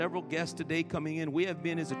several guests today coming in. We have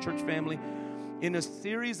been, as a church family, in a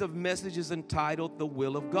series of messages entitled The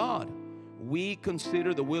Will of God. We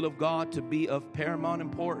consider the will of God to be of paramount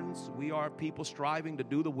importance. We are people striving to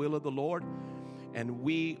do the will of the Lord, and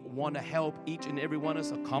we want to help each and every one of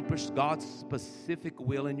us accomplish God's specific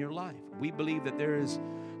will in your life. We believe that there is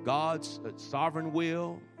God's sovereign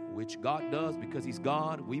will, which God does because He's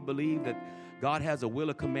God. We believe that God has a will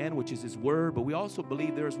of command, which is His word, but we also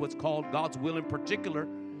believe there is what's called God's will in particular,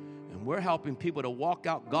 and we're helping people to walk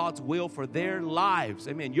out God's will for their lives.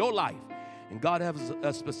 Amen. Your life. And God has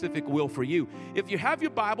a specific will for you. If you have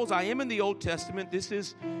your Bibles, I am in the Old Testament. This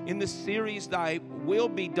is in the series Thy Will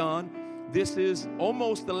Be Done. This is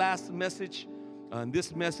almost the last message. And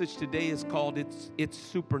this message today is called It's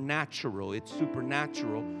Supernatural. It's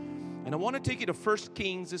Supernatural. And I want to take you to 1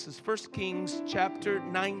 Kings. This is 1 Kings chapter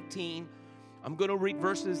 19. I'm going to read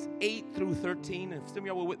verses 8 through 13. And if some of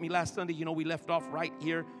y'all were with me last Sunday, you know we left off right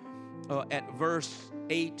here at verse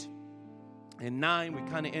 8 and 9. We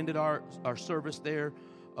kind of ended our service there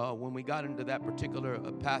when we got into that particular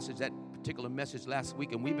passage, that particular message last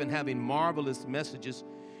week. And we've been having marvelous messages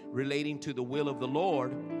relating to the will of the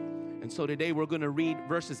Lord. And so today we're going to read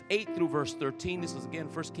verses 8 through verse 13. This is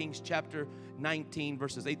again 1 Kings chapter 19,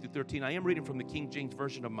 verses 8 through 13. I am reading from the King James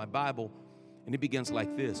Version of my Bible, and it begins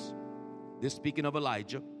like this. This speaking of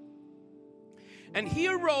Elijah. And he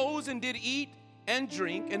arose and did eat and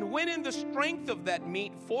drink, and went in the strength of that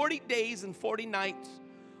meat 40 days and 40 nights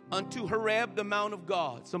unto Horeb, the mount of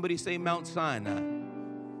God. Somebody say Mount Sinai.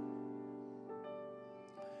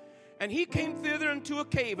 And he came thither into a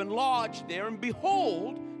cave and lodged there, and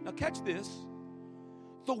behold, now catch this,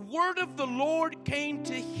 the word of the Lord came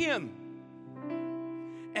to him.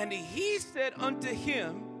 And he said unto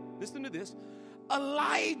him, listen to this,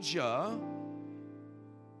 Elijah,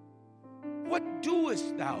 what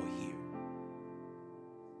doest thou here?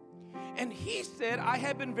 And he said, I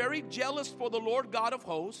have been very jealous for the Lord God of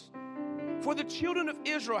hosts, for the children of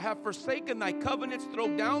Israel have forsaken thy covenants,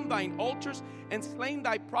 thrown down thine altars, and slain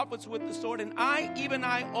thy prophets with the sword. And I, even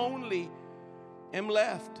I only, am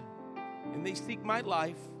left, and they seek my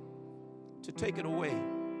life to take it away.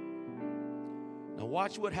 Now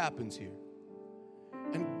watch what happens here.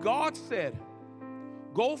 And God said,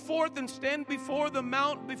 go forth and stand before the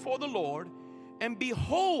mount before the Lord, and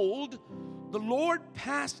behold, the Lord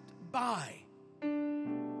passed by.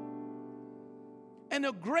 And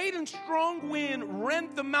a great and strong wind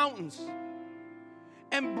rent the mountains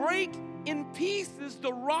and break in pieces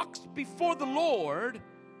the rocks before the Lord.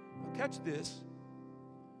 Now catch this.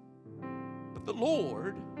 But the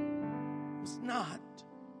Lord was not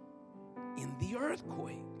in the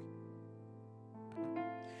earthquake.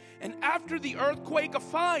 And after the earthquake, a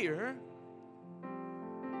fire,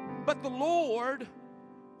 but the Lord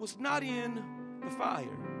was not in the fire.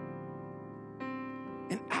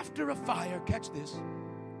 And after a fire, catch this,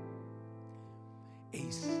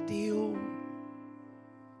 a still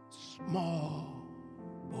small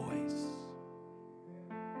voice.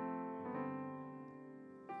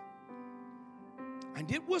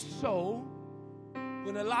 And it was so,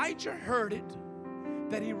 when Elijah heard it,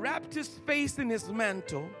 that he wrapped his face in his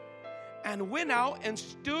mantle and went out and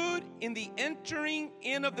stood in the entering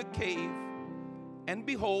in of the cave. And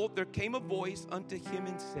behold, there came a voice unto him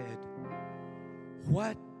and said,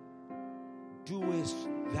 what doest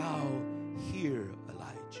thou here,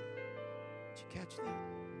 Elijah? Did you catch that?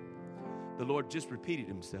 The Lord just repeated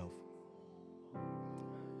himself.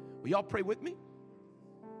 Will y'all pray with me?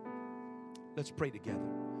 Let's pray together.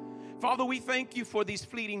 Father, we thank you for these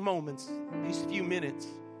fleeting moments, these few minutes.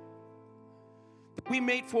 We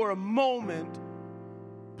made for a moment,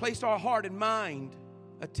 place our heart and mind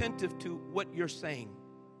attentive to what you're saying.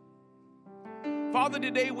 Father,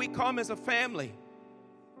 today we come as a family,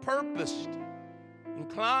 purposed,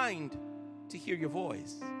 inclined to hear your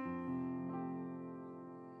voice.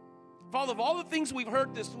 Father, of all the things we've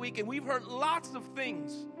heard this week, and we've heard lots of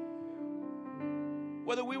things,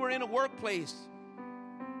 whether we were in a workplace,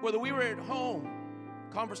 whether we were at home,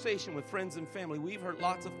 conversation with friends and family, we've heard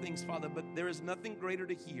lots of things, Father, but there is nothing greater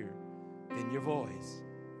to hear than your voice.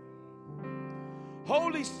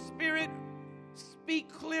 Holy Spirit,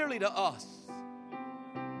 speak clearly to us.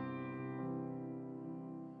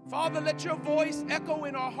 Father, let your voice echo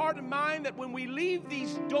in our heart and mind, that when we leave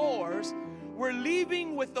these doors, we're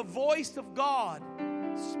leaving with the voice of God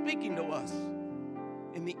speaking to us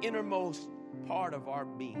in the innermost part of our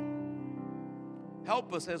being.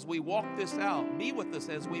 Help us as we walk this out. Be with us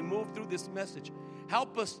as we move through this message.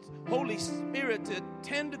 Help us, Holy Spirit, to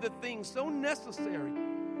attend to the things so necessary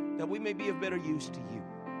that we may be of better use to you.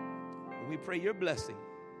 And we pray your blessing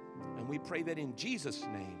And we pray that in Jesus'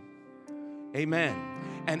 name. Amen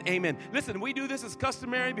and amen. Listen, we do this as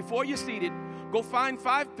customary. Before you're seated, go find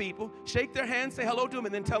 5 people, shake their hands, say hello to them,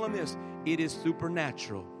 and then tell them this. It is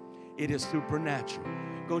supernatural. It is supernatural.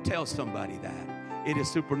 Go tell somebody that. It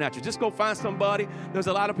is supernatural. Just go find somebody. There's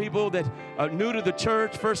a lot of people that are new to the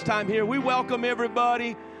church, first time here. We welcome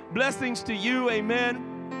everybody. Blessings to you.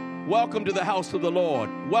 Amen. Welcome to the house of the Lord.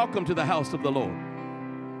 Welcome to the house of the Lord.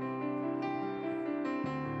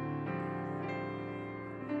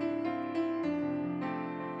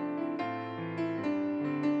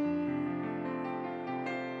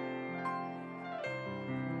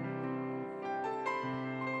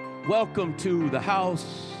 Welcome to the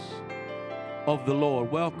house of the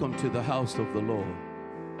Lord. Welcome to the house of the Lord.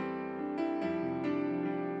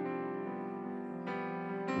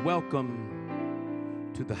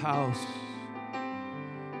 Welcome to the house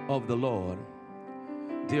of the Lord.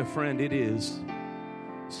 Dear friend, it is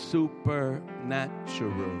supernatural.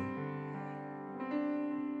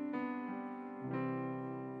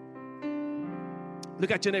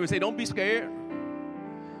 Look at your neighbor and say, don't be scared.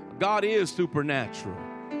 God is supernatural.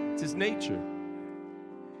 It's His nature.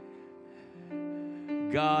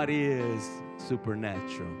 God is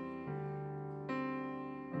supernatural.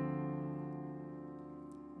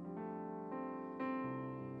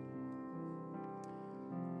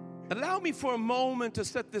 Allow me for a moment to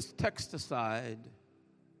set this text aside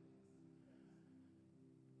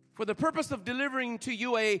for the purpose of delivering to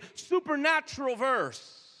you a supernatural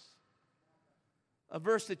verse. A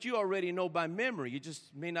verse that you already know by memory. You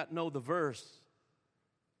just may not know the verse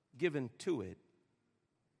given to it.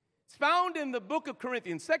 It's found in the book of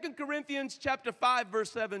Corinthians, 2 Corinthians chapter 5,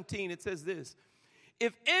 verse 17. It says this,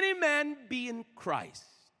 if any man be in Christ,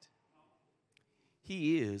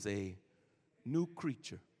 he is a new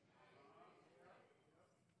creature.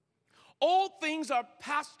 Old things are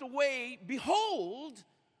passed away. Behold,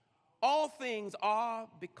 all things are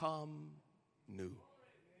become new.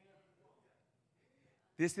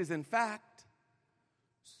 This is, in fact,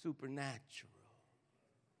 supernatural.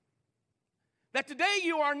 That today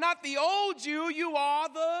you are not the old you are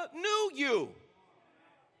the new you.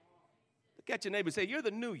 Look at your neighbor and say, you're the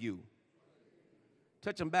new you.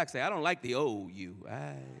 Touch them back, say, I don't like the old you.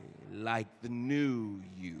 I like the new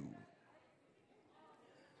you.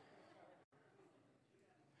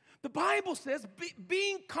 The Bible says,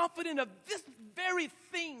 being confident of this very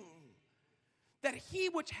thing, that he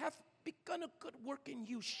which hath begun a good work in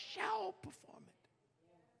you shall perform it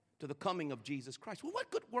to the coming of Jesus Christ. Well, what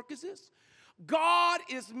good work is this? God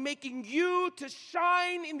is making you to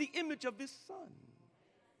shine in the image of His Son.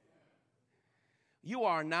 You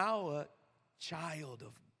are now a child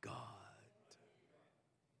of God.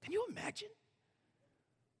 Can you imagine?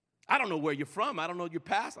 I don't know where you're from. I don't know your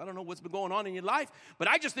past. I don't know what's been going on in your life. But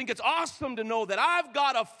I just think it's awesome to know that I've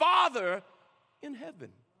got a Father in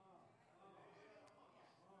heaven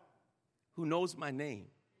who knows my name,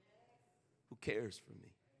 who cares for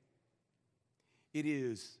me. It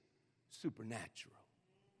is supernatural.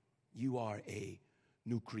 You are a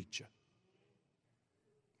new creature.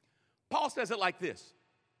 Paul says it like this.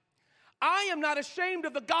 I am not ashamed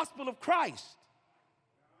of the gospel of Christ,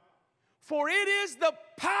 for it is the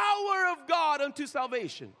power of God unto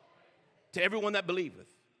salvation to everyone that believeth.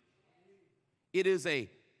 It is a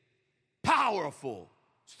powerful,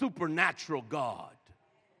 supernatural God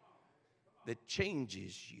that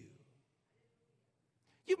changes you.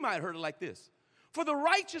 You might have heard it like this. For the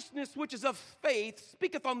righteousness which is of faith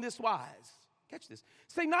speaketh on this wise. Catch this.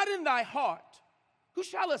 Say not in thy heart, who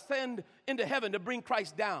shall ascend into heaven to bring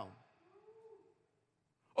Christ down?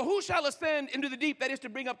 Or who shall ascend into the deep, that is to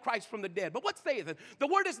bring up Christ from the dead? But what saith it? The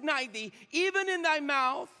word is nigh thee, even in thy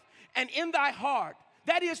mouth and in thy heart.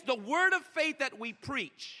 That is the word of faith that we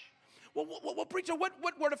preach. Well, preacher, what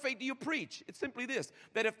word of faith do you preach? It's simply this,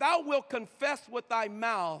 that if thou wilt confess with thy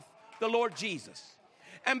mouth the Lord Jesus,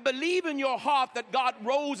 and believe in your heart that God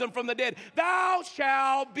rose him from the dead, thou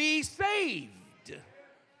shalt be saved.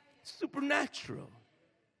 Supernatural.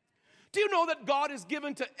 Do you know that God has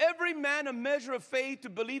given to every man a measure of faith to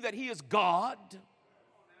believe that he is God?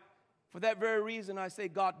 For that very reason, I say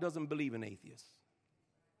God doesn't believe in atheists,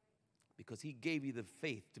 because he gave you the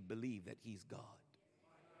faith to believe that he's God.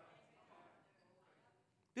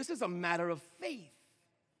 This is a matter of faith.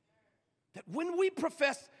 That when we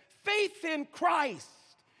profess faith in Christ,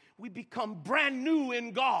 we become brand new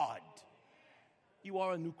in God. You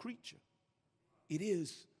are a new creature. It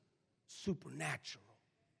is supernatural.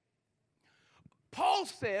 Paul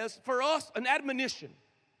says for us an admonition.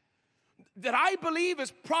 that I believe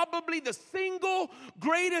is probably the single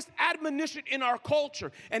greatest admonition in our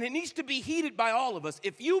culture, and it needs to be heeded by all of us.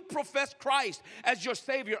 If you profess Christ as your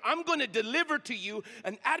Savior, I'm going to deliver to you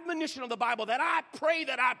an admonition of the Bible that I pray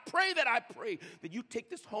that you take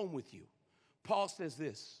this home with you. Paul says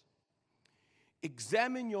this: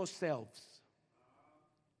 examine yourselves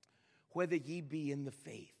whether ye be in the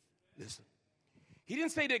faith. Listen, he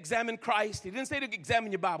didn't say to examine Christ. He didn't say to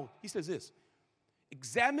examine your Bible. He says this: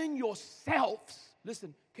 examine yourselves,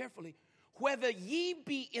 listen carefully, whether ye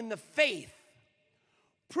be in the faith.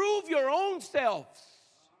 Prove your own selves.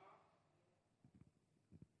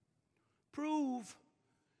 Prove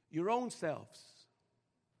your own selves.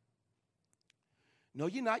 Know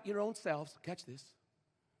ye not your own selves, catch this,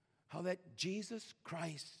 how that Jesus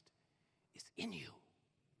Christ is in you.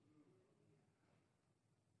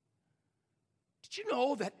 Did you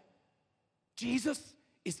know that Jesus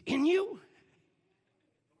is in you?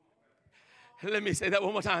 Let me say that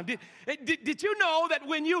one more time. Did you know that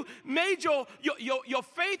when you made your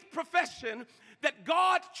faith profession, that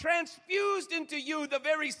God transfused into you the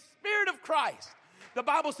very Spirit of Christ? The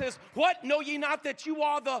Bible says, what? Know ye not that you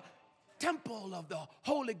are the temple of the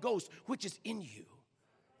Holy Ghost, which is in you?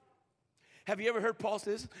 Have you ever heard Paul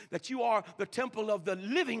says that you are the temple of the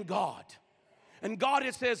living God? And God,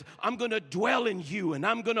 it says, I'm going to dwell in you, and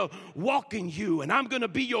I'm going to walk in you, and I'm going to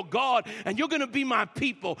be your God, and you're going to be my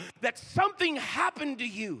people. That something happened to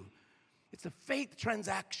you. It's a faith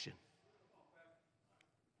transaction.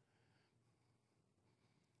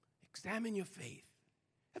 Examine your faith.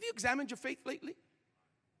 Have you examined your faith lately?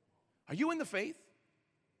 Are you in the faith?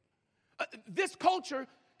 This culture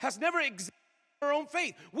has never examined our own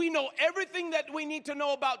faith. We know everything that we need to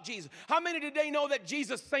know about Jesus. How many today know that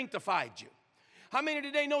Jesus sanctified you? How many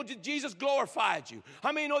today know that Jesus glorified you?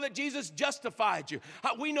 How many know that Jesus justified you?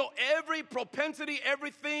 We know every propensity,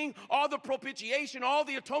 everything, all the propitiation, all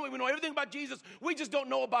the atonement. We know everything about Jesus. We just don't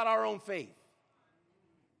know about our own faith.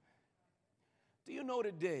 Do you know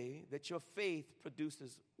today that your faith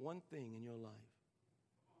produces one thing in your life?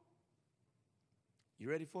 You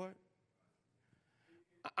ready for it?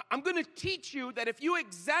 I'm going to teach you that if you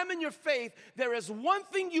examine your faith, there is one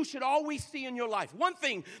thing you should always see in your life. One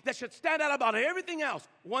thing that should stand out about everything else.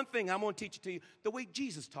 One thing I'm going to teach it to you the way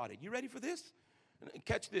Jesus taught it. You ready for this?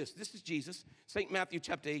 Catch this. This is Jesus. St. Matthew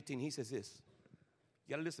chapter 18. He says this.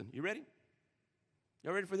 You got to listen. You ready?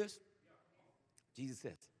 You ready for this? Jesus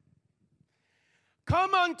says,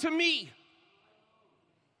 come unto me,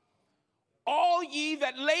 all ye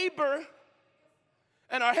that labor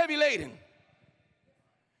and are heavy laden.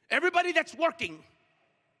 Everybody that's working,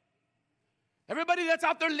 everybody that's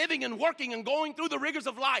out there living and working and going through the rigors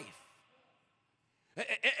of life,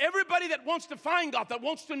 everybody that wants to find God, that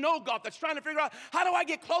wants to know God, that's trying to figure out, how do I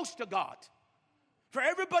get close to God? For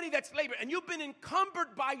everybody that's laboring, and you've been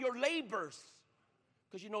encumbered by your labors,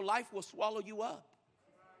 because you know life will swallow you up.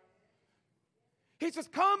 He says,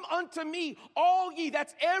 come unto me, all ye,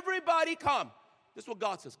 that's everybody come. This is what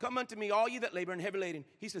God says, come unto me, all ye that labor and heavy laden.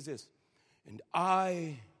 He says this, and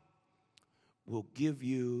I will give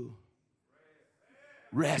you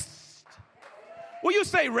rest. Will you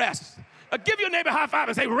say rest? Give your neighbor a high five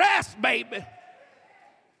and say, rest, baby.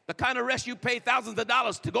 The kind of rest you pay thousands of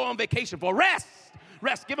dollars to go on vacation for. Rest.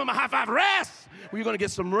 Rest. Give him a high five. Rest. Well, you're going to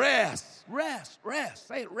get some rest. Rest. Rest.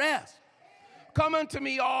 Say it, rest. Come unto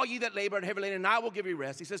me, all ye that labor and heavy laden, and I will give you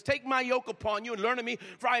rest. He says, take my yoke upon you and learn of me,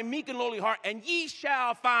 for I am meek and lowly heart, and ye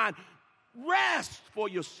shall find rest for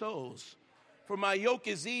your souls. For my yoke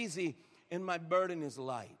is easy and my burden is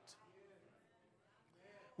light.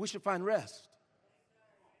 We should find rest.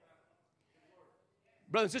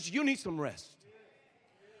 Brothers and sisters, you need some rest.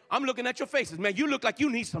 I'm looking at your faces. Man, you look like you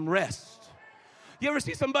need some rest. You ever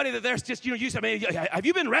see somebody that there's just, you say, man, have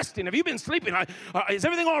you been resting? Have you been sleeping? Is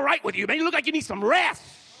everything all right with you? Man, you look like you need some rest.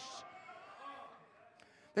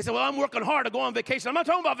 They say, well, I'm working hard to go on vacation. I'm not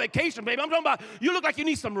talking about vacation, baby. I'm talking about you look like you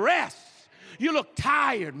need some rest. You look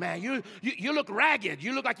tired, man. You look ragged.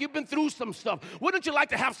 You look like you've been through some stuff. Wouldn't you like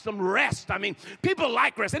to have some rest? I mean, people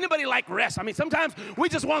like rest. Anybody like rest? I mean, sometimes we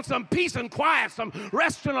just want some peace and quiet, some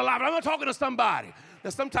rest in our life. I'm not talking to somebody. Now,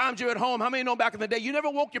 sometimes you're at home. How many know back in the day, you never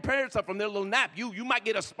woke your parents up from their little nap. You might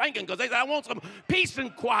get a spanking because they said, I want some peace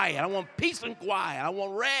and quiet. I want peace and quiet. I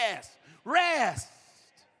want rest. Rest.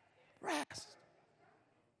 Rest.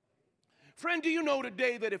 Friend, do you know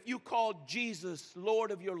today that if you call Jesus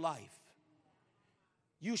Lord of your life,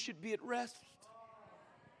 you should be at rest?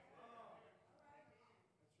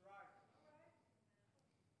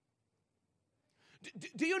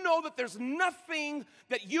 Do you know that there's nothing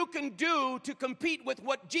that you can do to compete with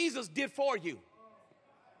what Jesus did for you?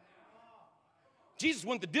 Jesus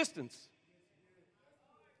went the distance.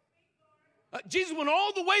 Jesus went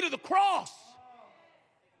all the way to the cross.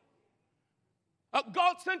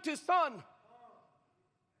 God sent his son.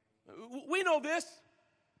 We know this.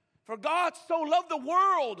 For God so loved the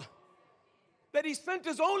world that he sent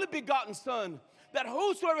his only begotten son, that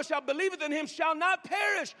whosoever shall believeth in him shall not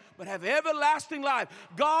perish, but have everlasting life.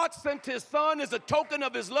 God sent his son as a token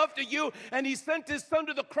of his love to you, and he sent his son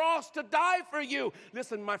to the cross to die for you.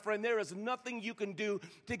 Listen, my friend, there is nothing you can do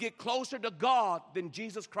to get closer to God than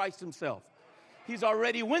Jesus Christ himself. He's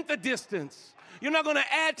already went the distance. You're not going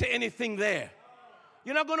to add to anything there.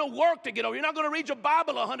 You're not going to work to get over. You're not going to read your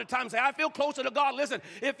Bible 100 times and say, I feel closer to God. Listen,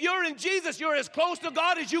 if you're in Jesus, you're as close to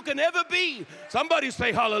God as you can ever be. Somebody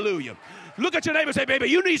say hallelujah. Look at your neighbor and say, baby,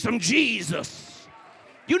 you need some Jesus.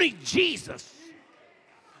 You need Jesus.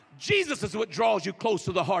 Jesus is what draws you close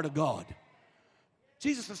to the heart of God.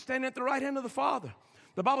 Jesus is standing at the right hand of the Father.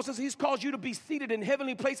 The Bible says he's caused you to be seated in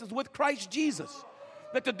heavenly places with Christ Jesus.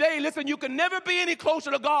 That today, listen, you can never be any closer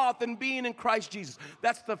to God than being in Christ Jesus.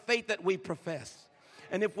 That's the faith that we profess.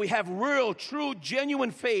 And if we have real, true,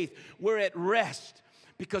 genuine faith, we're at rest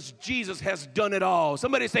because Jesus has done it all.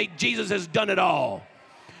 Somebody say, Jesus has done it all.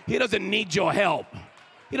 He doesn't need your help.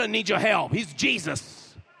 He doesn't need your help. He's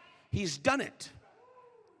Jesus. He's done it.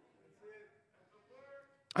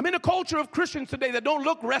 I'm in a culture of Christians today that don't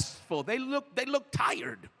look restful. They look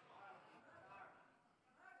tired.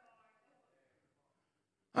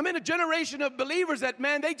 I'm in a generation of believers that,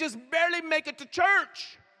 man, they just barely make it to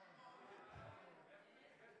church.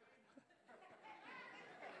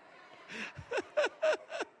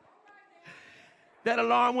 That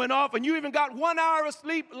alarm went off and you even got 1 hour of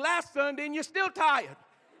sleep last Sunday and you're still tired.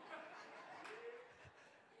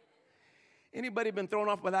 Anybody been thrown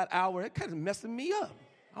off by that hour? It kind of messing me up.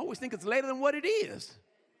 I always think it's later than what it is.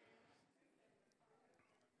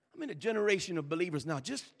 I'm in a generation of believers now,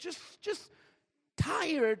 just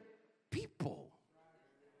tired people.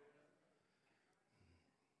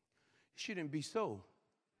 It shouldn't be so.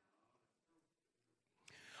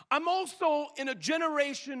 I'm also in a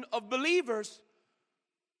generation of believers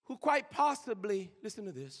who quite possibly, listen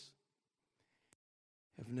to this,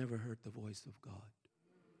 have never heard the voice of God.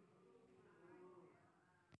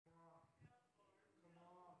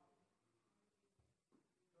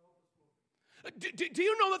 Do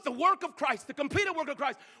you know that the work of Christ, the completed work of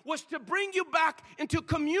Christ, was to bring you back into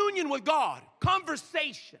communion with God,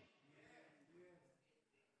 conversation?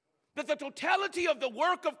 That the totality of the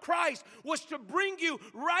work of Christ was to bring you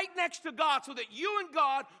right next to God so that you and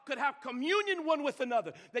God could have communion one with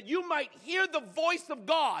another, that you might hear the voice of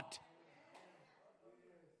God.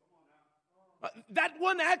 That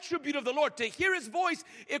one attribute of the Lord, to hear his voice,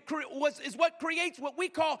 is what creates what we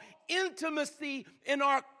call intimacy in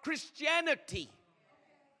our Christianity.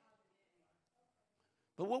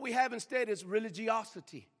 But what we have instead is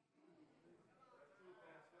religiosity.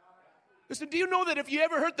 Listen, do you know that if you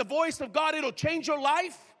ever heard the voice of God, it'll change your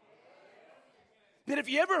life? That if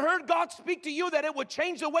you ever heard God speak to you, that it would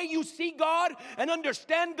change the way you see God and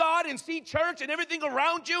understand God and see church and everything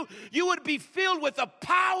around you, you would be filled with the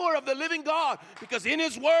power of the living God, because in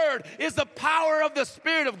his word is the power of the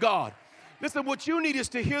Spirit of God. Listen, what you need is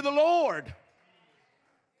to hear the Lord.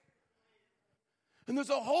 And there's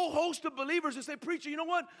a whole host of believers who say, preacher, you know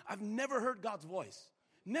what? I've never heard God's voice.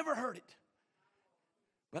 Never heard it.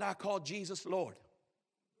 But I call Jesus Lord.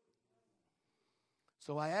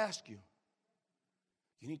 So I ask you,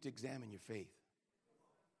 you need to examine your faith.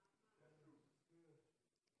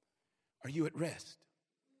 Are you at rest?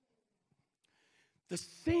 The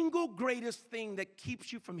single greatest thing that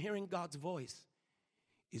keeps you from hearing God's voice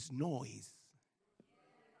is noise.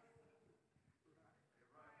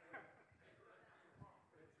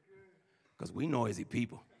 Because we noisy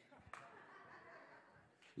people.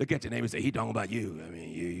 Look at your neighbor and say, he talking about you. I mean,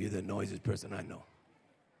 you're the noisiest person I know.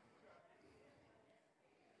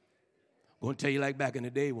 I'm going to tell you like back in the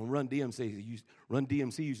day when Run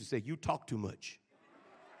DMC used to say, you talk too much.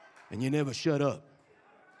 And you never shut up.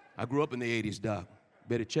 I grew up in the 80s, Doc.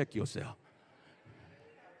 Better check yourself.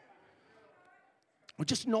 We're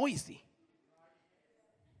just noisy.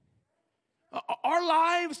 Our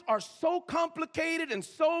lives are so complicated and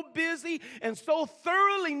so busy and so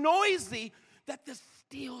thoroughly noisy that the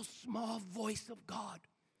still small voice of God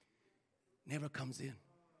never comes in.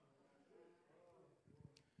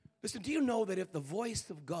 Listen, do you know that if the voice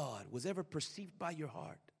of God was ever perceived by your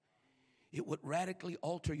heart, it would radically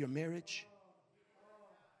alter your marriage,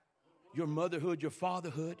 your motherhood, your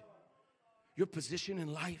fatherhood, your position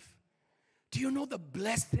in life? Do you know the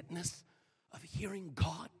blessedness of hearing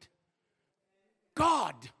God?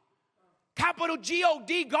 God, capital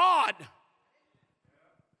G-O-D, God.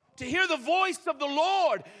 to hear the voice of the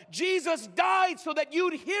Lord. Jesus died so that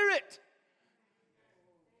you'd hear it.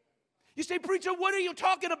 You say, preacher, what are you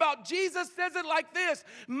talking about? Jesus says it like this: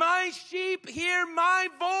 my sheep hear my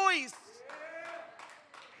voice,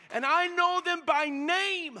 and I know them by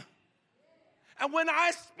name. And when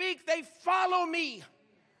I speak, they follow me.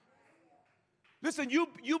 Listen,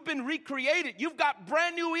 you've been recreated. You've got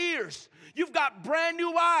brand new ears. You've got brand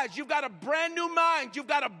new eyes. You've got a brand new mind. You've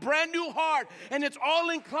got a brand new heart. And it's all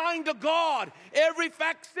inclined to God. Every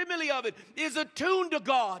facsimile of it is attuned to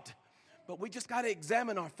God. But we just got to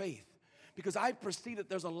examine our faith. Because I perceive that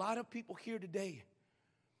there's a lot of people here today,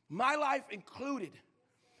 my life included,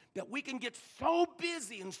 that we can get so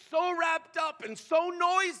busy and so wrapped up and so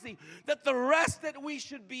noisy that the rest that we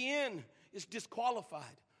should be in is disqualified.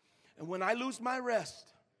 And when I lose my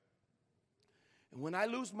rest, and when I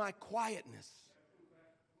lose my quietness,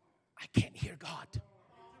 I can't hear God.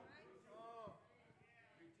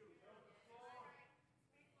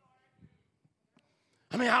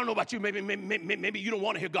 I mean, I don't know about you. Maybe you don't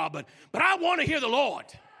want to hear God, but I want to hear the Lord.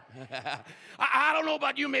 I don't know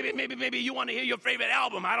about you. Maybe you want to hear your favorite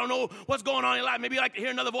album. I don't know what's going on in your life. Maybe you like to hear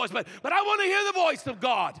another voice, but I want to hear the voice of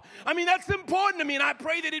God. I mean, that's important to me, and I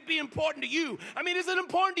pray that it be important to you. I mean, is it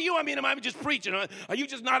important to you? I mean, am I just preaching? Are you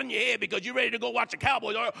just nodding your head because you're ready to go watch the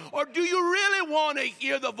Cowboys? Or do you really want to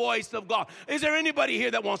hear the voice of God? Is there anybody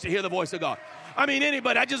here that wants to hear the voice of God? I mean,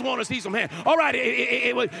 anybody. I just want to see some hands. All right,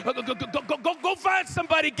 go find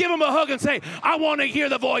somebody, give them a hug and say, I want to hear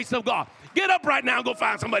the voice of God. Get up right now and go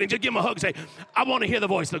find somebody and just give them a hug and say, I want to hear the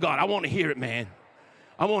voice of God. I want to hear it, man.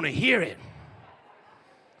 I want to hear it.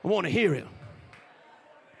 I want to hear it.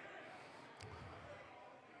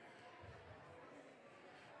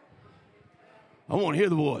 I want to hear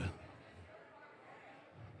the voice.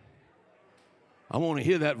 I want to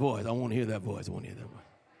hear that voice. I want to hear that voice. I want to hear that voice.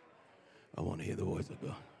 I want to hear the voice of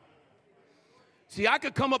God. See, I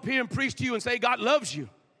could come up here and preach to you and say God loves you.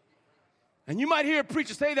 And you might hear a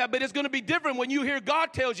preacher say that, but it's going to be different when you hear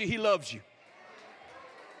God tells you he loves you.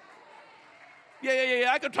 Yeah.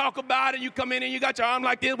 I could talk about it. You come in and you got your arm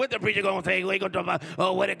like this. What the preacher going to say? We going to talk about,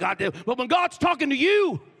 oh, what did God do? But when God's talking to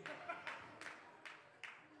you,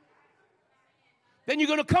 then you're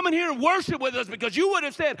going to come in here and worship with us because you would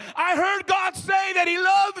have said, I heard God say that he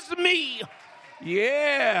loves me.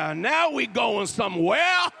 Yeah, now we going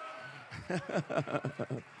somewhere.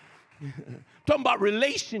 Talking about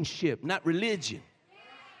relationship, not religion.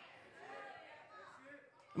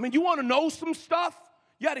 I mean, you want to know some stuff?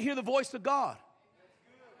 You got to hear the voice of God.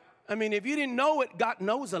 I mean, if you didn't know it, God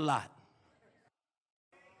knows a lot.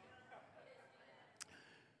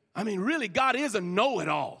 I mean, really, God is a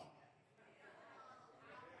know-it-all.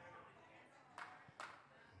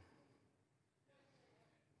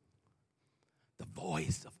 The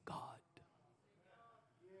voice of God.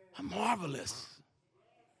 How marvelous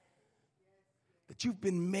that you've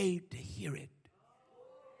been made to hear it.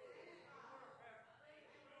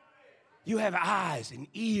 You have eyes and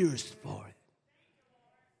ears for it.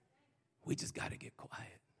 We just got to get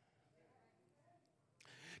quiet.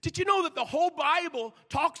 Did you know that the whole Bible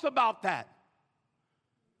talks about that?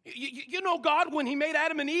 You know, God, when he made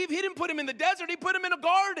Adam and Eve, he didn't put them in the desert. He put them in a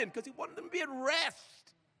garden because he wanted them to be at rest.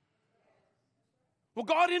 Well,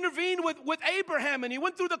 God intervened with Abraham, and he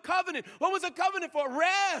went through the covenant. What was the covenant for?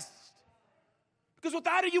 Rest. Because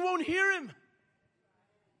without it, you won't hear him.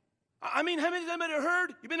 I mean, how many of them have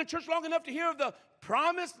heard? You've been in church long enough to hear of the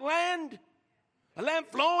promised land? A land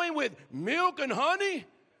flowing with milk and honey?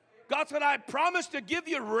 God said, I promise to give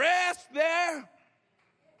you rest there.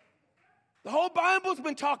 The whole Bible's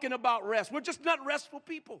been talking about rest. We're just not restful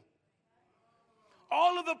people.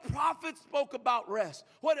 All of the prophets spoke about rest.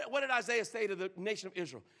 What did Isaiah say to the nation of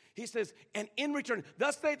Israel? He says, and in return,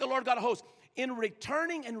 thus saith the Lord God of hosts, in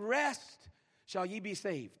returning and rest shall ye be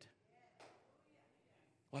saved.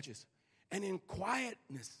 Watch this. And in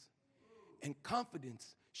quietness and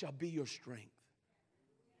confidence shall be your strength.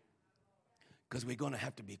 Because we're going to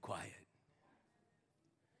have to be quiet.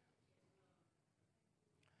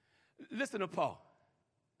 Listen to Paul.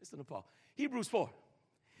 Hebrews 4.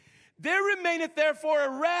 There remaineth therefore a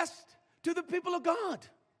rest to the people of God.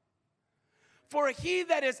 For he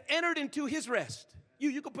that has entered into his rest,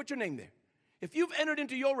 you can put your name there. If you've entered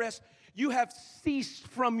into your rest, you have ceased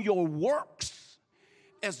from your works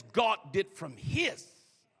as God did from his.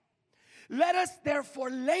 Let us therefore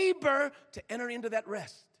labor to enter into that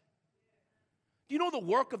rest. Do you know the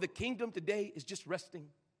work of the kingdom today is just resting?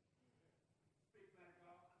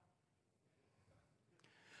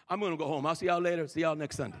 I'm going to go home. I'll see y'all later. See y'all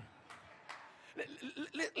next Sunday.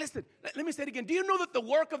 Listen, let me say it again. Do you know that the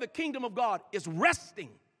work of the kingdom of God is resting?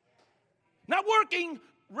 Not working,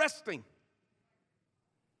 resting.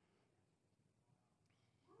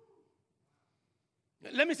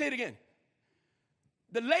 Let me say it again.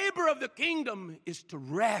 The labor of the kingdom is to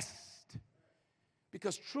rest.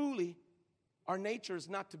 Because truly, our nature is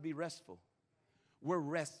not to be restful. We're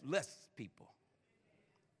restless people.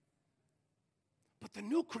 But the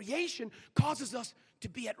new creation causes us to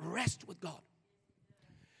be at rest with God.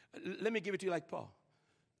 Let me give it to you like Paul.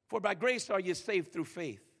 For by grace are you saved through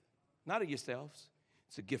faith, not of yourselves.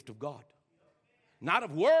 It's a gift of God. Not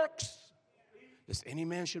of works, lest any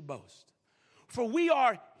man should boast. For we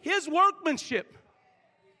are his workmanship,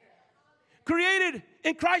 created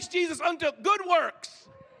in Christ Jesus unto good works,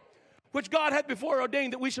 which God had before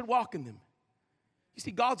ordained that we should walk in them. You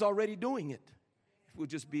see, God's already doing it if we'll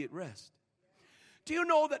just be at rest. Do you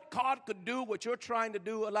know that God could do what you're trying to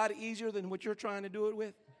do a lot easier than what you're trying to do it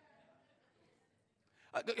with?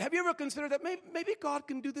 Have you ever considered that maybe God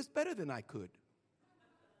can do this better than I could?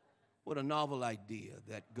 What a novel idea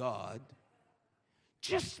that God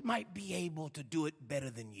just might be able to do it better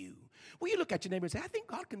than you. Well, you look at your neighbor and say, I think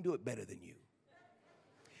God can do it better than you.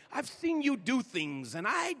 I've seen you do things, and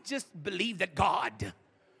I just believe that God.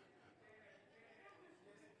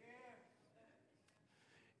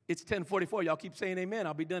 It's 10:44. Y'all keep saying amen.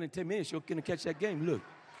 I'll be done in 10 minutes. You're going to catch that game. Look,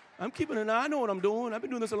 I'm keeping an eye. I know what I'm doing. I've been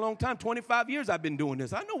doing this a long time. 25 years I've been doing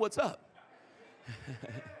this. I know what's up.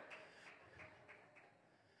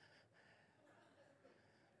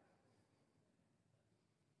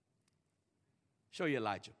 Show you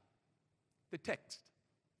Elijah. The text.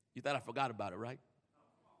 You thought I forgot about it, right?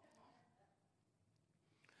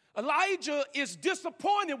 Elijah is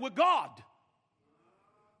disappointed with God.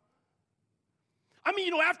 I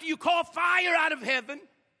mean, after you call fire out of heaven,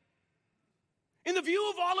 in the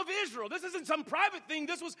view of all of Israel, this isn't some private thing.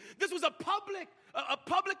 This was a public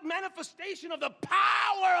manifestation of the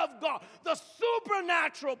power of God, the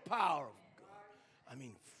supernatural power of God. I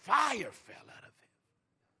mean, fire fell out of him.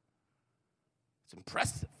 It's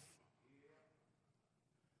impressive.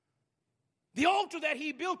 The altar that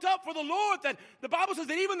he built up for the Lord, that the Bible says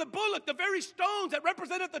that even the bullock, the very stones that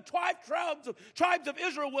represented the tribes of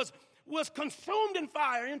Israel was consumed in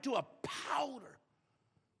fire into a powder.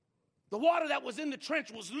 The water that was in the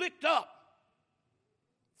trench was licked up.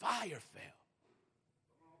 Fire fell.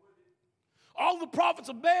 All the prophets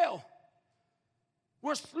of Baal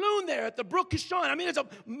were slain there at the brook Kishon. I mean, it's a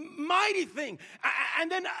mighty thing.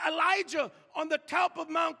 And then Elijah on the top of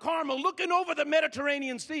Mount Carmel, looking over the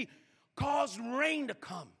Mediterranean Sea, caused rain to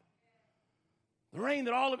come. The rain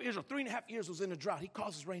that all of Israel, 3.5 years was in a drought. He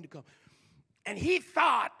causes rain to come. And he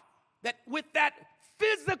thought that with that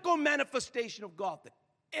physical manifestation of God, that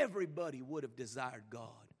everybody would have desired God.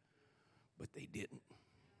 But they didn't.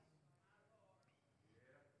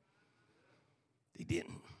 They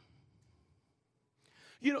didn't.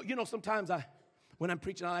 You know, sometimes when I'm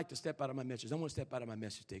preaching, I like to step out of my message. I want to step out of my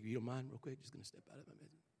message today. You don't mind real quick? Just going to step out of my message.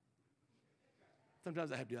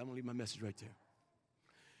 Sometimes I have to. I'm going to leave my message right there.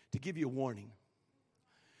 To give you a warning.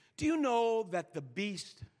 Do you know that the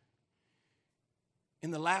beast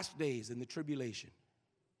in the last days, in the tribulation,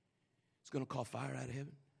 is going to call fire out of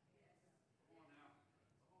heaven?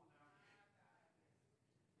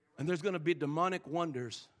 And there's going to be demonic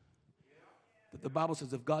wonders that the Bible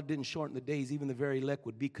says if God didn't shorten the days, even the very elect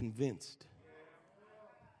would be convinced.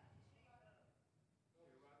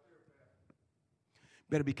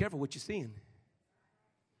 Better be careful what you're seeing.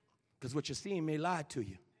 Because what you're seeing may lie to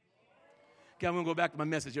you. Okay, I'm going to go back to my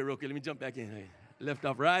message here real quick. Let me jump back in. Hey, left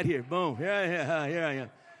off right here. Boom. Here I am.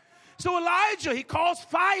 So Elijah, he calls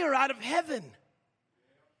fire out of heaven.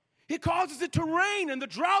 He causes it to rain, and the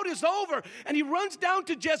drought is over. And he runs down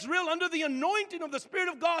to Jezreel under the anointing of the Spirit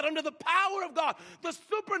of God, under the power of God, the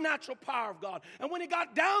supernatural power of God. And when he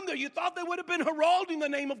got down there, you thought they would have been heralding the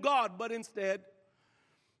name of God. But instead,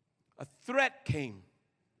 a threat came.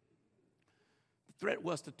 The threat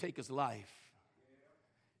was to take his life.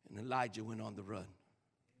 And Elijah went on the run.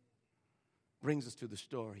 Brings us to the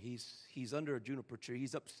story. He's under a juniper tree.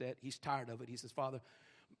 He's upset. He's tired of it. He says, Father,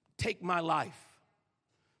 take my life.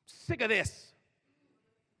 Sick of this.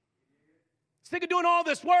 Sick of doing all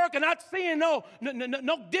this work and not seeing no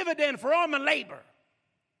dividend for all my labor.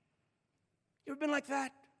 You ever been like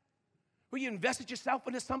that? Where you invested yourself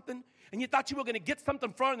into something and you thought you were going to get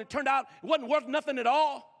something from it and it turned out it wasn't worth nothing at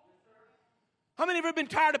all? How many of you have been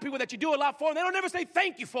tired of people that you do a lot for and they don't ever say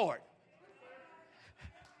thank you for it?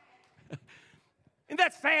 Isn't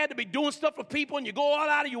that sad to be doing stuff for people and you go all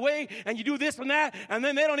out of your way and you do this and that and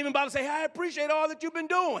then they don't even bother to say, hey, I appreciate all that you've been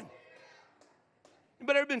doing.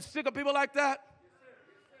 Anybody ever been sick of people like that?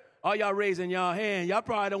 All y'all raising y'all hand. Y'all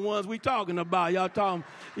probably the ones we talking about. Y'all talking,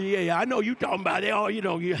 Yeah, I know you talking about it.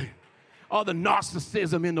 All the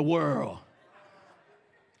narcissism in the world.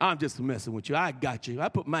 I'm just messing with you. I got you. I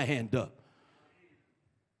put my hand up.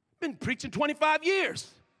 Been preaching 25 years.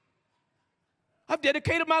 I've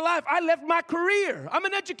dedicated my life. I left my career. I'm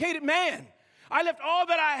an educated man. I left all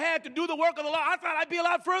that I had to do the work of the Lord. I thought I'd be a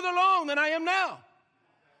lot further along than I am now.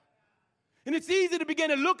 And it's easy to begin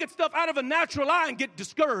to look at stuff out of a natural eye and get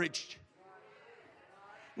discouraged.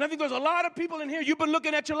 And I think there's a lot of people in here, you've been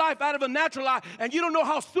looking at your life out of a natural eye, and you don't know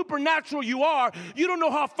how supernatural you are. You don't know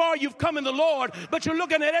how far you've come in the Lord, but you're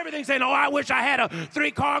looking at everything saying, oh, I wish I had a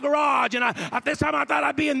 3-car garage, and this time I thought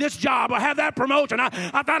I'd be in this job or have that promotion. I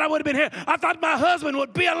thought I would have been here. I thought my husband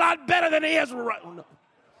would be a lot better than he is right now.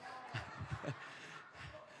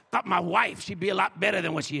 Thought my wife, she'd be a lot better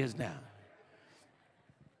than what she is now.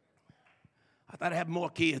 I thought I'd have more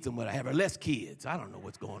kids than what I have, or less kids. I don't know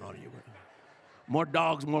what's going on in your world. More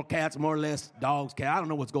dogs, more cats, more or less dogs, cats. I don't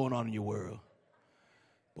know what's going on in your world.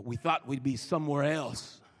 But we thought we'd be somewhere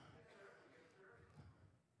else.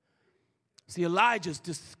 See, Elijah's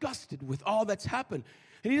disgusted with all that's happened.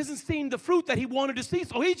 And he doesn't see the fruit that he wanted to see.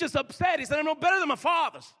 So he's just upset. He said, I'm no better than my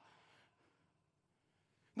fathers.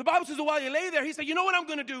 The Bible says while he lay there, he said, you know what I'm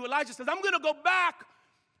going to do? Elijah says, I'm going to go back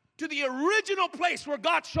to the original place where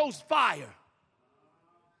God shows fire.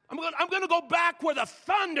 I'm going to go back where the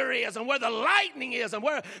thunder is and where the lightning is and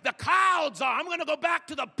where the clouds are. I'm going to go back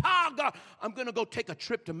to the power of God. I'm going to go take a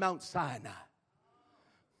trip to Mount Sinai.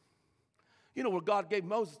 You know where God gave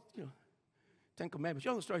Moses, 10 Commandments.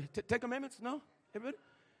 You know the story? 10 Commandments? No? Everybody?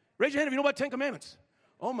 Raise your hand if you know about 10 Commandments.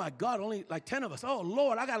 Oh, my God, only like 10 of us. Oh,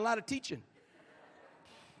 Lord, I got a lot of teaching.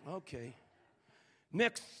 Okay.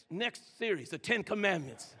 Next series, the 10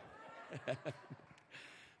 Commandments.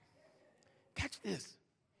 Catch this.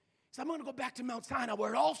 So I'm going to go back to Mount Sinai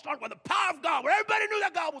where it all started with the power of God, where everybody knew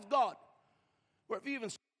that God was God. Where if you even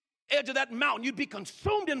stood at the edge of that mountain, you'd be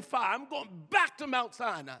consumed in fire. I'm going back to Mount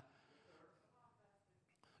Sinai.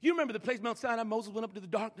 You remember the place Mount Sinai, Moses went up to the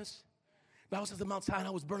darkness? The Bible says that Mount Sinai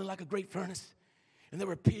was burning like a great furnace. And there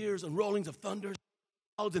were peals and rollings of thunder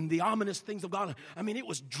and the ominous things of God. I mean, it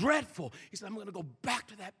was dreadful. He said, I'm going to go back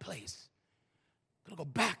to that place. I'm going to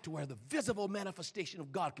go back to where the visible manifestation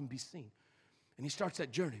of God can be seen. And he starts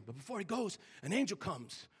that journey. But before he goes, an angel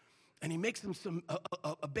comes. And he makes him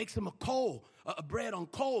bakes him a bread on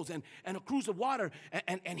coals and a cruse of water.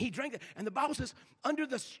 And he drank it. And the Bible says, under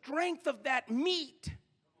the strength of that meat,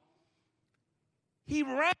 he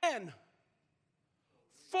ran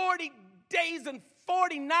 40 days and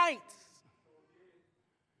 40 nights.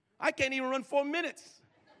 I can't even run 4 minutes.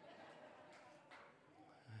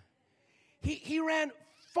 He ran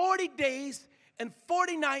 40 days and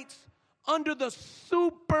 40 nights under the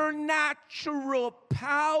supernatural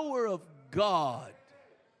power of God.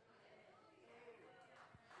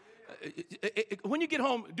 When you get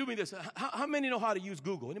home, do me this. How many know how to use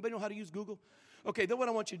Google? Anybody know how to use Google? Okay, then what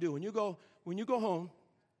I want you to do, when you go home,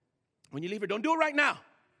 when you leave here, don't do it right now.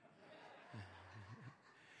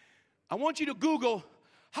 I want you to Google,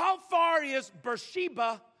 how far is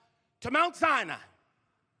Beersheba to Mount Sinai?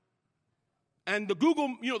 And the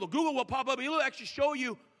Google will pop up. It'll actually show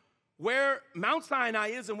you where Mount Sinai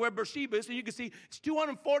is and where Beersheba is. So you can see it's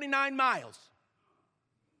 249 miles.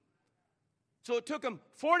 So it took him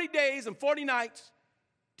 40 days and 40 nights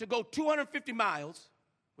to go 250 miles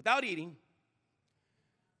without eating.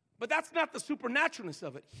 But that's not the supernaturalness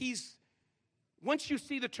of it. Once you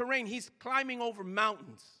see the terrain, he's climbing over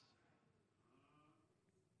mountains.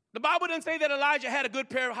 The Bible didn't say that Elijah had a good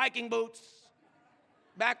pair of hiking boots,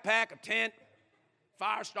 backpack, a tent,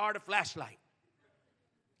 fire starter, flashlight.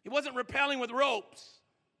 He wasn't rappelling with ropes.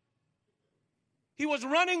 He was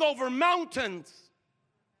running over mountains,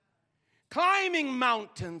 climbing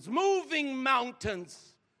mountains, moving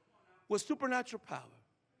mountains with supernatural power.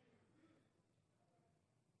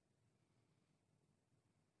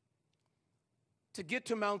 To get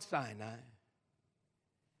to Mount Sinai,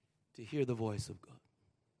 to hear the voice of God.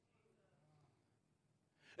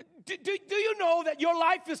 Do you know that your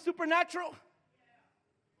life is supernatural?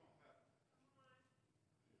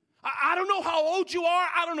 I don't know how old you are.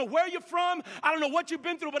 I don't know where you're from. I don't know what you've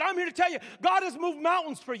been through, but I'm here to tell you, God has moved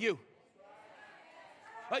mountains for you.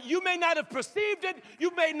 You may not have perceived it.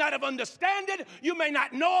 You may not have understood it. You may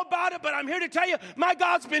not know about it, but I'm here to tell you, my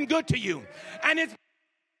God's been good to you. And it's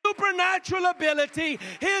supernatural ability,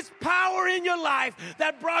 his power in your life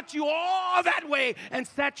that brought you all that way and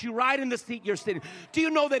sat you right in the seat you're sitting. Do you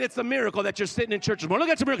know that it's a miracle that you're sitting in church this morning?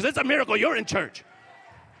 Look at some miracles. It's a miracle you're in church.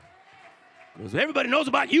 Because everybody knows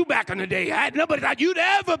about you back in the day. Nobody thought you'd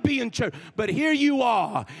ever be in church. But here you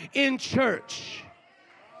are in church.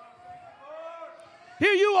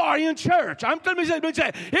 Here you are in church. Let me say,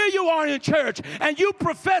 here you are in church, and you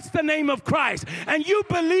profess the name of Christ, and you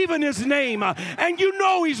believe in his name, and you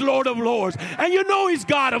know he's Lord of Lords, and you know he's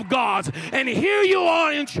God of gods. And here you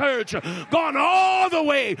are in church, gone all the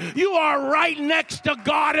way. You are right next to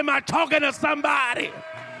God. Am I talking to somebody?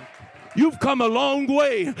 You've come a long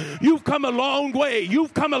way. You've come a long way.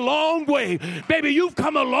 You've come a long way. Baby, you've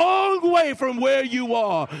come a long way from where you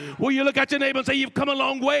are. Will you look at your neighbor and say, you've come a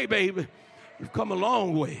long way, baby? You've come a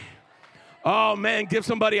long way. Oh, man, give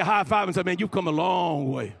somebody a high five and say, man, you've come a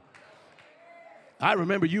long way. I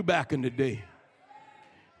remember you back in the day.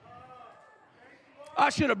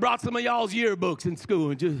 I should have brought some of y'all's yearbooks in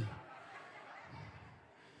school and just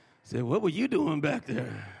said, what were you doing back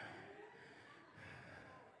there?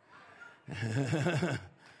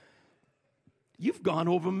 You've gone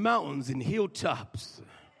over mountains and hilltops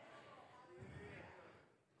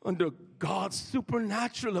under God's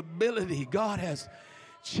supernatural ability. God has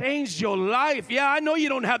changed your life. Yeah, I know you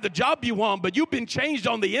don't have the job you want, but you've been changed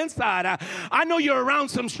on the inside. I know you're around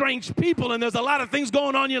some strange people and there's a lot of things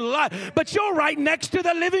going on in your life, but you're right next to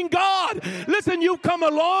the living God. Listen, you've come a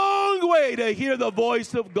long way to hear the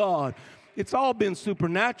voice of God. It's all been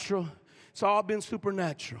supernatural. It's all been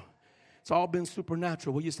supernatural. It's all been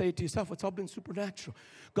supernatural. Will you say it to yourself? It's all been supernatural.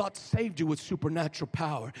 God saved you with supernatural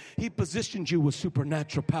power. He positioned you with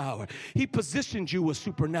supernatural power. He positioned you with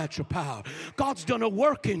supernatural power. God's done a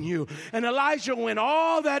work in you. And Elijah went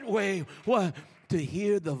all that way, what? To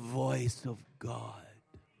hear the voice of God.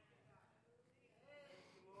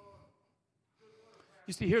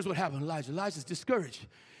 You see, here's what happened, Elijah. Elijah's discouraged.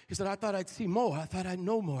 He said, I thought I'd see more. I thought I'd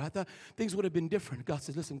know more. I thought things would have been different. God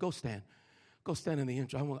said, listen, go stand. Go stand in the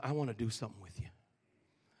entrance. I want to do something with you.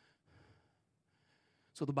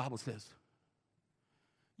 So the Bible says,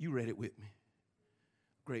 you read it with me.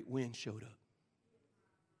 Great wind showed up.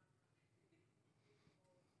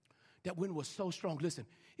 That wind was so strong. Listen,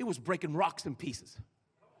 it was breaking rocks in pieces.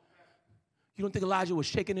 You don't think Elijah was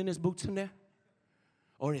shaking in his boots in there?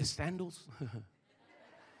 Or his sandals?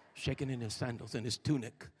 Shaking in his sandals and his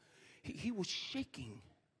tunic. He was shaking.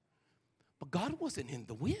 But God wasn't in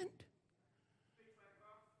the wind.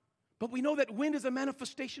 But we know that wind is a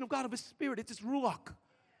manifestation of God, of his spirit. It's his ruach.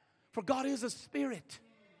 For God is a spirit.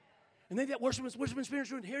 And they that worship in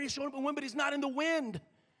spirit, here he's showing up in wind, but he's not in the wind.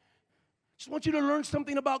 Just want you to learn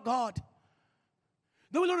something about God.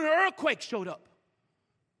 Then we learned an earthquake showed up.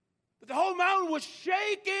 But the whole mountain was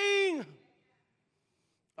shaking.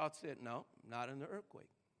 God said, no, not in the earthquake.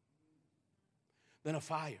 Then a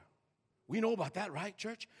fire. We know about that, right,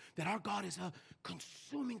 church? That our God is a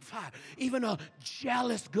consuming fire, even a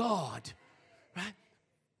jealous God, right?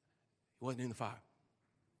 He wasn't in the fire.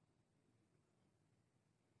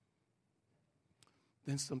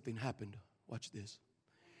 Then something happened. Watch this.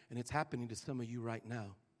 And it's happening to some of you right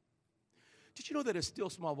now. Did you know that a still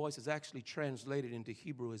small voice is actually translated into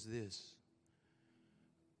Hebrew as this?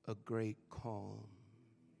 A great calm.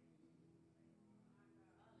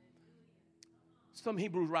 Some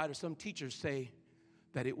Hebrew writers, some teachers say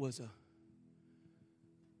that it was a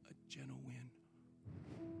gentle wind.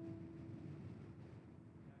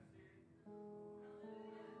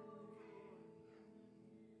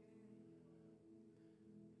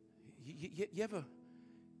 You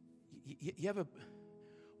ever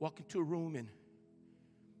walk into a room and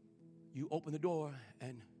you open the door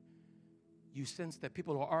and you sense that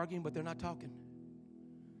people are arguing but they're not talking?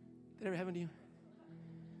 Did that ever happen to you?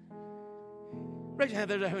 Raise your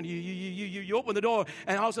hand if that happened to you. You open the door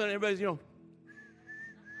and all of a sudden everybody's,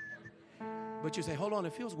 But you say, hold on,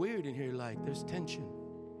 it feels weird in here, like there's tension.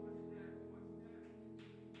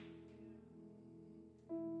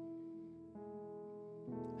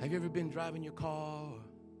 Have you ever been driving your car or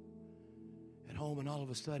at home and all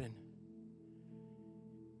of a sudden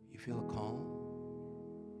you feel a calm?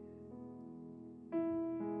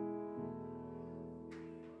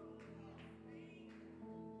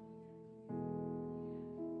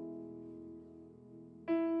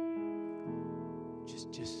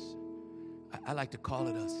 I like to call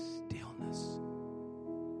it a stillness.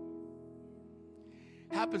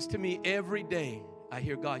 Happens to me every day. I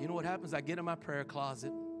hear God. You know what happens? I get in my prayer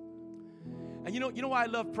closet. And you know why I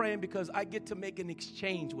love praying? Because I get to make an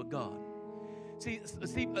exchange with God. See,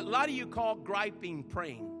 a lot of you call griping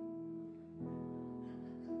praying.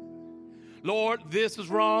 Lord, this is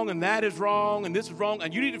wrong and that is wrong and this is wrong.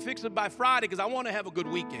 And you need to fix it by Friday because I want to have a good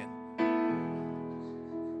weekend.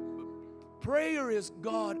 Prayer is,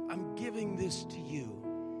 God, I'm giving this to you.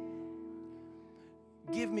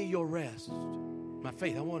 Give me your rest. My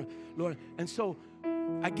faith, I want to, Lord. And so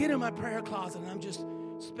I get in my prayer closet and I'm just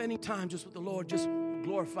spending time just with the Lord, just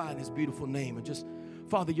glorifying his beautiful name and just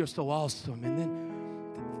Father, you're so awesome. And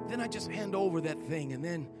then I just hand over that thing. And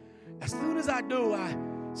then as soon as I do, I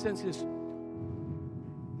sense this.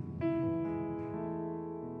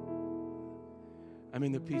 I'm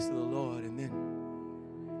in the peace of the Lord. And then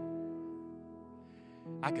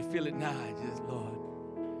I can feel it now. I just, Lord.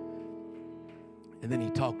 And then he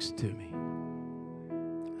talks to me.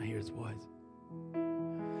 I hear his voice.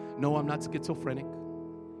 No, I'm not schizophrenic.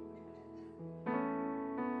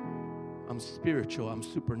 I'm spiritual. I'm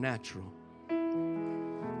supernatural.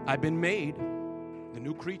 I've been made the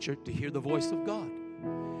new creature to hear the voice of God.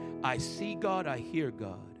 I see God. I hear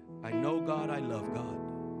God. I know God. I love God.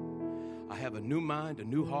 I have a new mind, a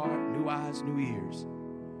new heart, new eyes, new ears.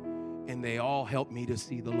 And they all help me to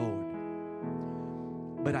see the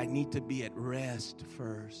Lord. But I need to be at rest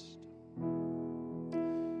first.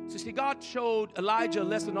 So see, God showed Elijah a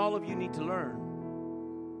lesson all of you need to learn.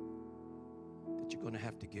 That you're going to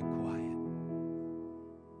have to get quiet.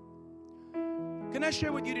 Can I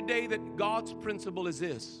share with you today that God's principle is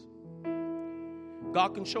this?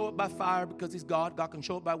 God can show up by fire because he's God. God can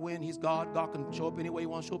show up by wind. He's God. God can show up any way he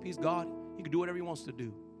wants to show up. He's God. He can do whatever he wants to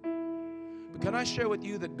do. But can I share with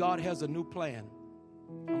you that God has a new plan?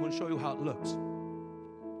 I'm going to show you how it looks.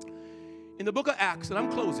 In the book of Acts, and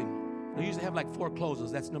I'm closing. I usually have like 4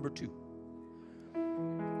 closes. That's number 2.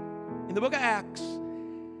 In the book of Acts,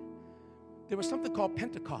 there was something called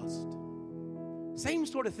Pentecost. Same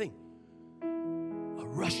sort of thing. A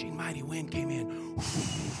rushing mighty wind came in.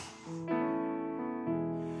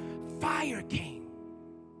 Fire came.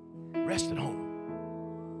 Rested home.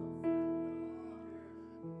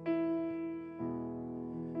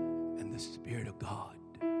 And the Spirit of God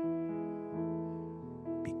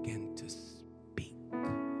began to speak.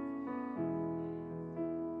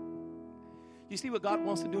 You see what God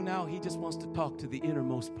wants to do now? He just wants to talk to the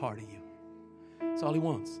innermost part of you. That's all he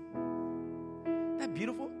wants. Isn't that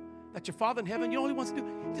beautiful? That your Father in heaven, you know what he wants to do?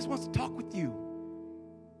 He just wants to talk with you.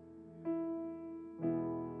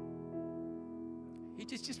 He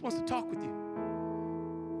just wants to talk with you.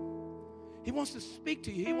 He wants to speak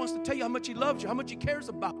to you. He wants to tell you how much he loves you, how much he cares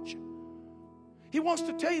about you. He wants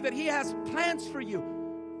to tell you that he has plans for you.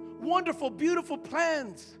 Wonderful, beautiful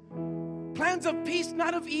plans. Plans of peace,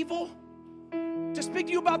 not of evil. To speak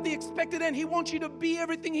to you about the expected end. He wants you to be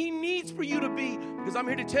everything he needs for you to be. Because I'm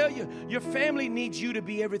here to tell you, your family needs you to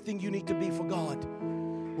be everything you need to be for God.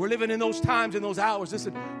 We're living in those times, in those hours.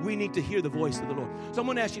 Listen, we need to hear the voice of the Lord. So I'm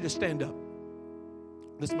going to ask you to stand up.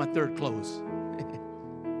 This is my 3rd close.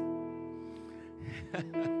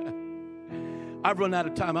 I've run out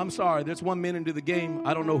of time. I'm sorry. There's 1 minute into the game.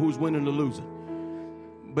 I don't know who's winning or losing.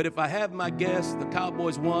 But if I have my guess, the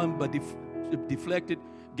Cowboys won, but deflected,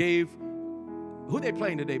 gave. Who are they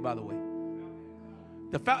playing today, by the way?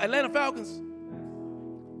 The Atlanta Falcons.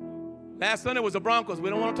 Last Sunday was the Broncos. We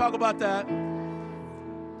don't want to talk about that.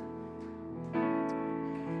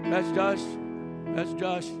 That's Josh. That's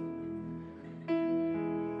Josh.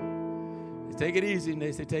 They take it easy, and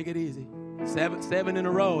they say, take it easy. 7 in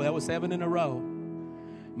a row. That was 7 in a row.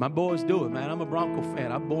 My boys do it, man. I'm a Bronco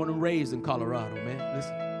fan. I'm born and raised in Colorado, man.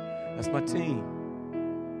 Listen, that's my team.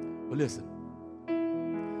 But listen,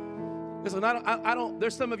 I don't,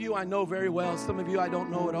 there's some of you I know very well. Some of you I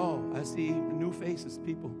don't know at all. I see new faces,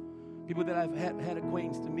 people that I've had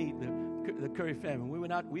acquaintance to meet, the Curry family. We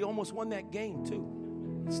went out, we almost won that game too.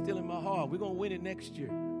 It's still in my heart. We're going to win it next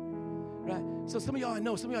year. Right? So some of y'all I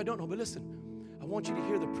know, some of y'all I don't know. But listen, I want you to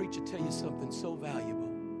hear the preacher tell you something so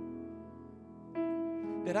valuable.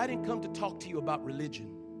 That I didn't come to talk to you about religion.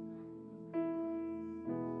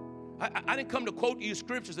 I didn't come to quote you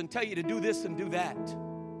scriptures and tell you to do this and do that.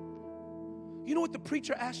 You know what the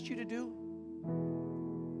preacher asked you to do?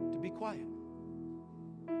 To be quiet.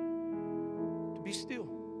 To be still.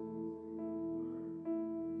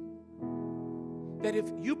 That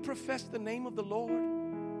if you profess the name of the Lord,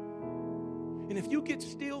 and if you get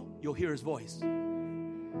still, you'll hear his voice.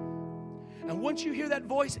 And once you hear that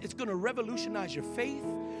voice, it's going to revolutionize your faith,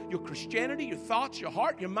 your Christianity, your thoughts, your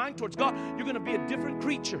heart, your mind towards God. You're going to be a different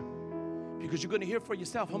creature because you're going to hear for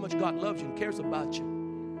yourself how much God loves you and cares about you.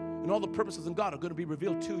 And all the purposes in God are going to be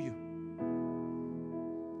revealed to you.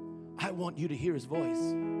 I want you to hear his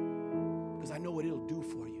voice because I know what it'll do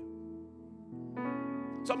for you.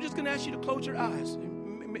 So I'm just going to ask you to close your eyes.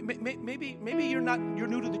 Maybe you're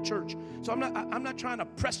new to the church. So I'm not trying to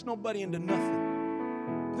press nobody into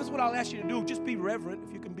nothing. This is what I'll ask you to do. Just be reverent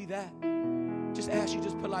if you can be that. Just ask you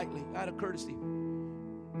just politely, out of courtesy.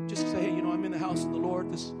 Just say, hey, I'm in the house of the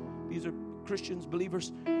Lord. These are Christians,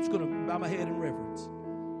 believers. I'm just going to bow my head in reverence.